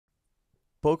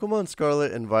Pokemon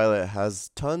Scarlet and Violet has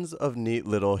tons of neat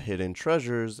little hidden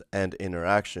treasures and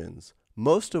interactions,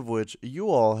 most of which you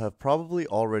all have probably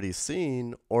already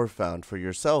seen or found for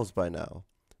yourselves by now.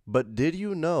 But did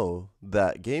you know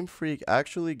that Game Freak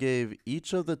actually gave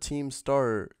each of the Team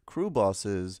Star crew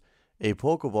bosses a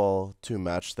Pokeball to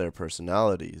match their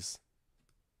personalities?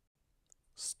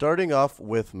 Starting off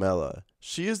with Mela,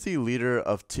 she is the leader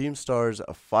of Team Star's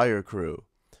Fire Crew.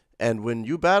 And when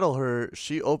you battle her,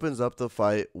 she opens up the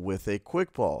fight with a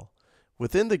quick ball.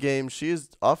 Within the game, she is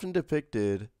often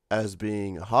depicted as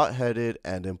being hot-headed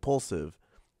and impulsive.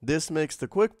 This makes the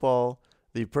quick ball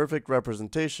the perfect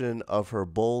representation of her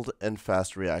bold and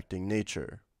fast-reacting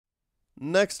nature.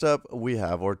 Next up, we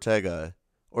have Ortega.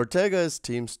 Ortega is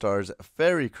Team Star's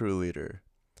Fairy Crew leader,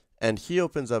 and he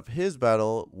opens up his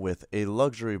battle with a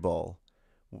luxury ball.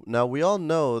 Now, we all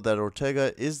know that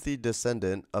Ortega is the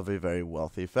descendant of a very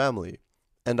wealthy family,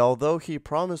 and although he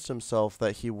promised himself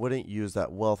that he wouldn't use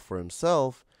that wealth for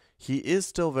himself, he is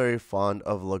still very fond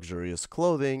of luxurious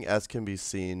clothing, as can be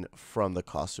seen from the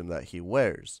costume that he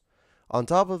wears. On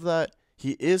top of that,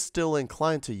 he is still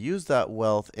inclined to use that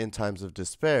wealth in times of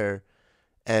despair,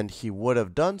 and he would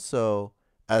have done so,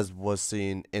 as was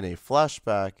seen in a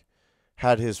flashback,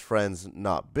 had his friends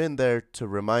not been there to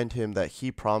remind him that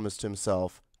he promised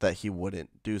himself that he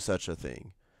wouldn't do such a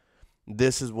thing.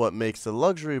 This is what makes the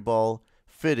luxury ball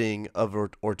fitting of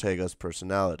Ortega's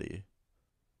personality.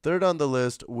 Third on the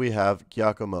list, we have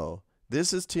Giacomo.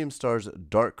 This is Team Star's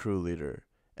Dark Crew leader,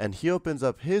 and he opens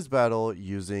up his battle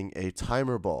using a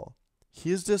timer ball.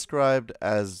 He is described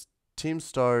as Team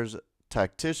Star's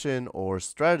tactician or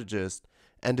strategist,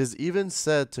 and is even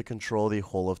said to control the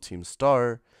whole of Team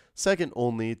Star, second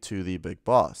only to the big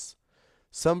boss.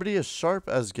 Somebody as sharp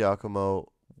as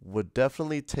Giacomo would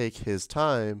definitely take his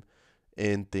time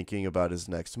in thinking about his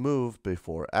next move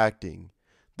before acting.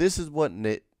 This is what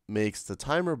makes the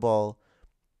timer ball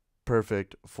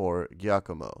perfect for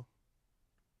Giacomo.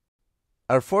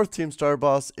 Our fourth Team Star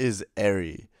boss is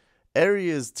Eri. Eri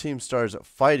is Team Star's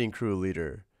Fighting Crew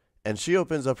leader, and she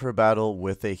opens up her battle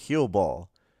with a heal ball.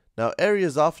 Now, Eri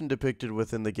is often depicted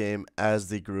within the game as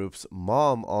the group's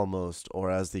mom almost, or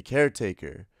as the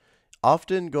caretaker,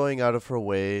 often going out of her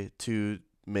way to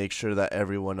make sure that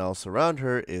everyone else around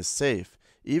her is safe,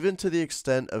 even to the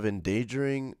extent of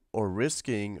endangering or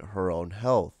risking her own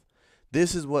health.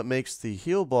 This is what makes the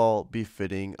heal ball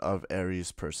befitting of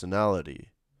Eri's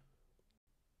personality.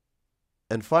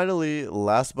 And finally,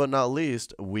 last but not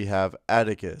least, we have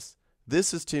Atticus.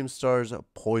 This is Team Star's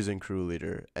Poison Crew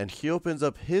leader, and he opens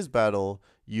up his battle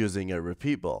using a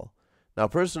repeat ball. Now,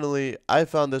 personally, I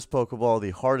found this Pokeball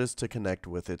the hardest to connect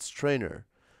with its trainer.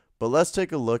 But let's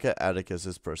take a look at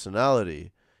Atticus's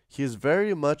personality. He is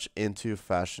very much into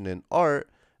fashion and art,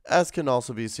 as can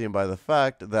also be seen by the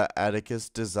fact that Atticus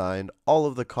designed all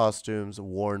of the costumes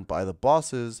worn by the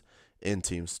bosses in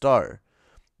Team Star.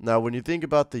 Now, when you think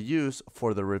about the use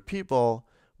for the repeat ball,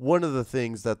 one of the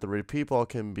things that the repeat ball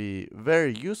can be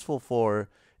very useful for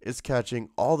is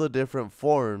catching all the different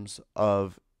forms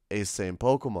of a same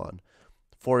Pokemon.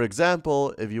 For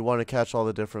example, if you want to catch all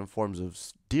the different forms of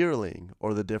Deerling,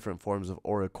 or the different forms of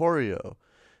Oricorio,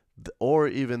 or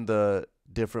even the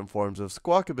different forms of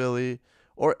Squawkabilly,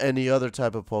 or any other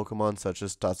type of Pokemon such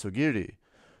as Tatsugiri.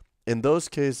 In those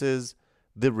cases,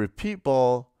 the repeat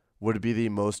ball would be the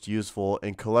most useful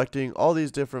in collecting all these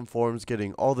different forms,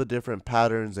 getting all the different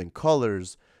patterns and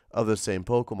colors of the same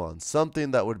Pokemon,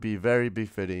 something that would be very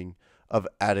befitting of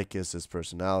Atticus's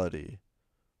personality.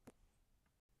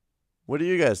 What do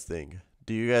you guys think?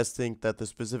 Do you guys think that the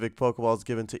specific Pokeballs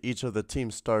given to each of the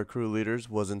Team Star crew leaders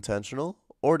was intentional,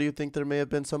 or do you think there may have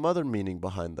been some other meaning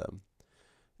behind them?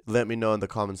 Let me know in the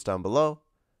comments down below.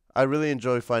 I really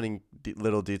enjoy finding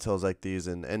little details like these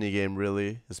in any game,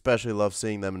 really. Especially love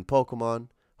seeing them in Pokemon.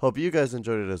 Hope you guys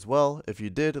enjoyed it as well. If you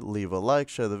did, leave a like,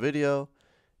 share the video,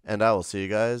 and I will see you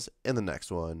guys in the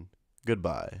next one.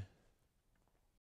 Goodbye.